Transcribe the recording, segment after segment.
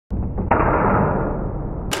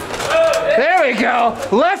There we go.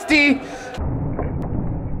 Lefty.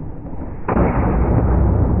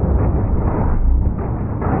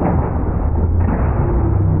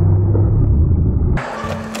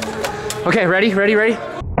 Okay, ready? Here we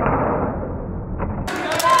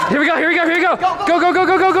go.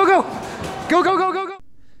 Go.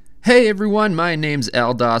 Hey everyone, my name's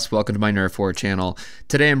Aldos. Welcome to my Nerf War channel.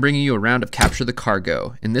 Today I'm bringing you a round of Capture the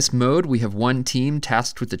Cargo. In this mode, we have one team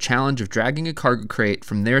tasked with the challenge of dragging a cargo crate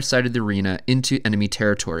from their side of the arena into enemy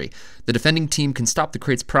territory. The defending team can stop the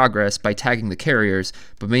crate's progress by tagging the carriers,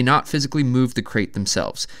 but may not physically move the crate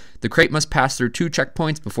themselves. The crate must pass through 2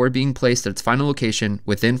 checkpoints before being placed at its final location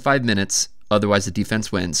within 5 minutes, otherwise the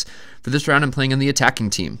defense wins. For this round, I'm playing on the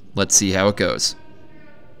attacking team. Let's see how it goes.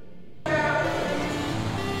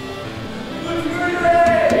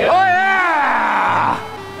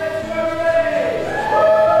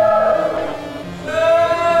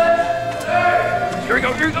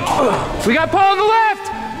 We got Paul on the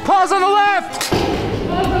left! Paul's on the left!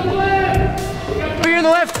 Over here on the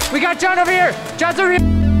left! We got John over here! John's over here!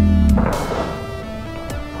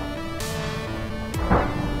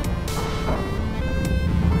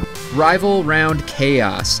 Rival Round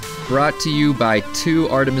Chaos, brought to you by 2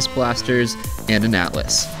 Artemis blasters and an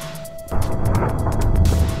Atlas.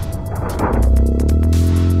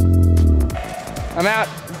 I'm out.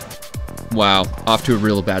 Wow, off to a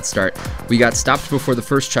real bad start. We got stopped before the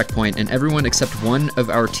first checkpoint, and everyone except one of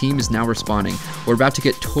our team is now respawning. We're about to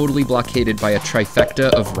get totally blockaded by a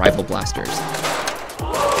trifecta of rival blasters.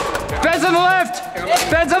 Ben's on the left!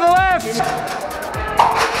 Ben's on the left!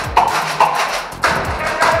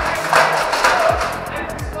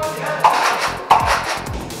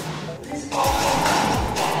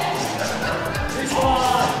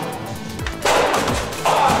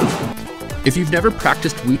 If you've never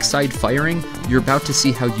practiced weak side firing, you're about to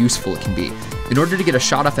see how useful it can be. In order to get a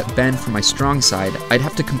shot off at Ben from my strong side, I'd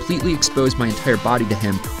have to completely expose my entire body to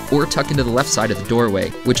him or tuck into the left side of the doorway,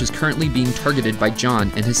 which is currently being targeted by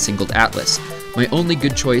John and his singled Atlas. My only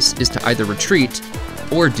good choice is to either retreat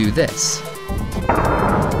or do this.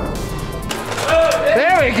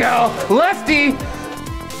 There we go! Lefty!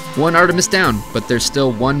 1 Artemis down, but there's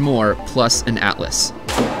still 1 more plus an Atlas.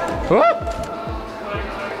 Whoop.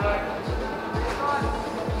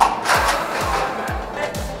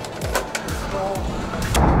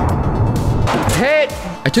 Hit!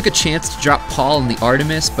 I took a chance to drop Paul in the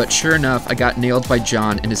Artemis, but sure enough, I got nailed by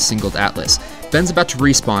John and his singled Atlas. Ben's about to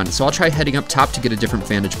respawn, so I'll try heading up top to get a different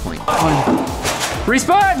vantage point.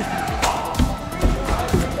 Respawn!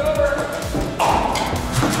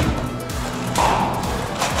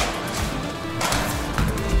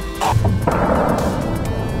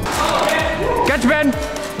 Gotcha, Ben!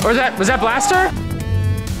 Or was that Blaster?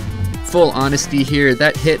 Full honesty here,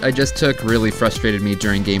 that hit I just took really frustrated me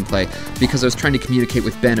during gameplay because I was trying to communicate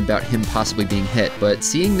with Ben about him possibly being hit, but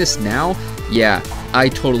seeing this now, yeah, I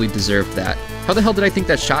totally deserved that. How the hell did I think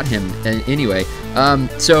that shot him anyway?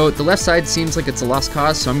 So the left side seems like it's a lost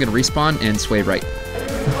cause, so I'm gonna respawn and sway right.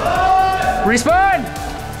 Respawn!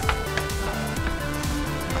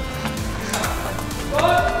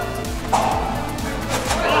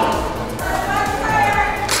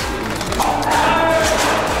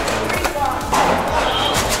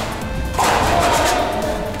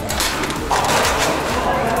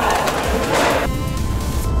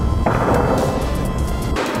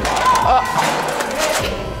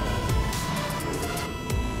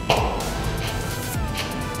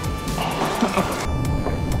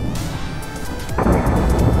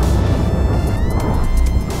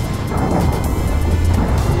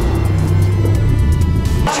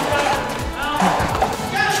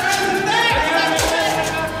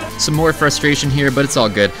 Some more frustration here, but it's all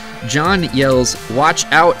good. John yells, "Watch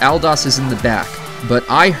out, Aldos is in the back." But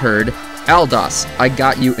I heard, "Aldos, I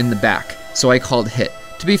got you in the back." So I called hit.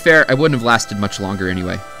 To be fair, I wouldn't have lasted much longer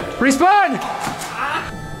anyway. Respawn!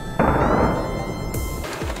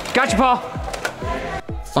 Gotcha, Paul.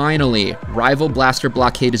 Finally, rival blaster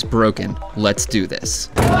blockade is broken. Let's do this.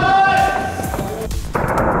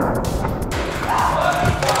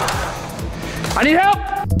 I need help!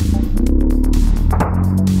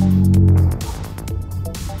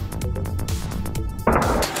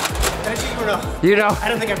 You know. I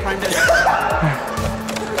don't think I primed it.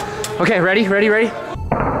 Okay, ready? Here we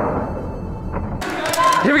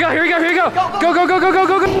go! Go!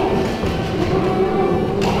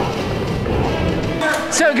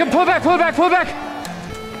 So, pull it back!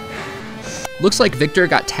 Looks like Victor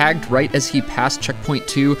got tagged right as he passed checkpoint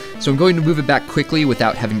 2, so I'm going to move it back quickly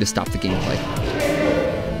without having to stop the gameplay.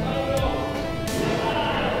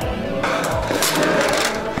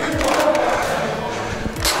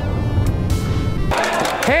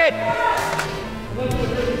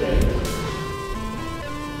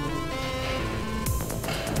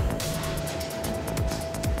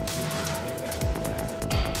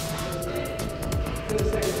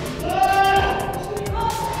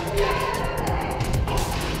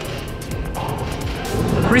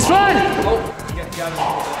 Respawn!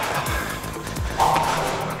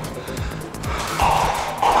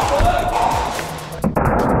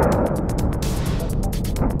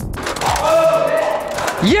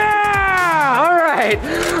 Yeah!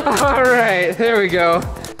 All right, there we go.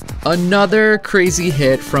 Another crazy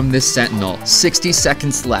hit from this Sentinel. 60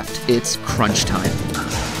 seconds left. It's crunch time.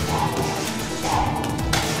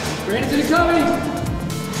 Brandon's incoming!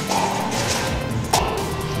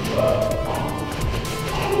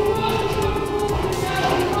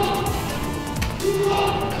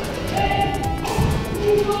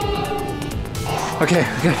 Okay,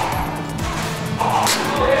 good.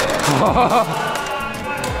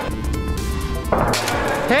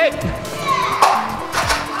 Hit!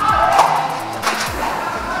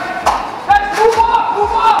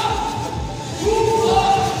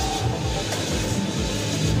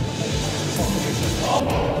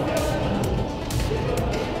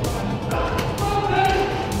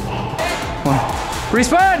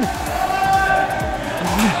 Respawn!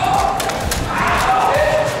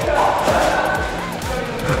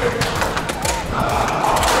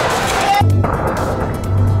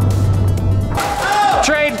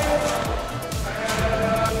 Trade!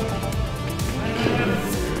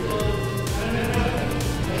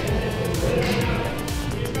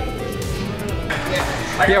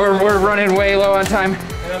 Yeah, we're running way low on time.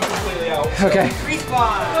 And I'm completely out. Okay.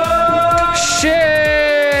 Respawn!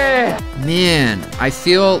 Shit! Man, I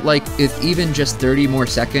feel like if even just 30 more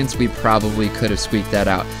seconds, we probably could have squeaked that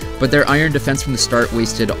out. But their iron defense from the start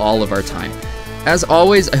wasted all of our time. As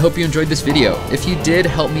always, I hope you enjoyed this video. If you did,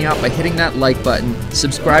 help me out by hitting that like button,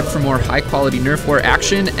 subscribe for more high quality Nerf war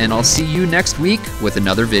action, and I'll see you next week with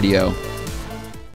another video.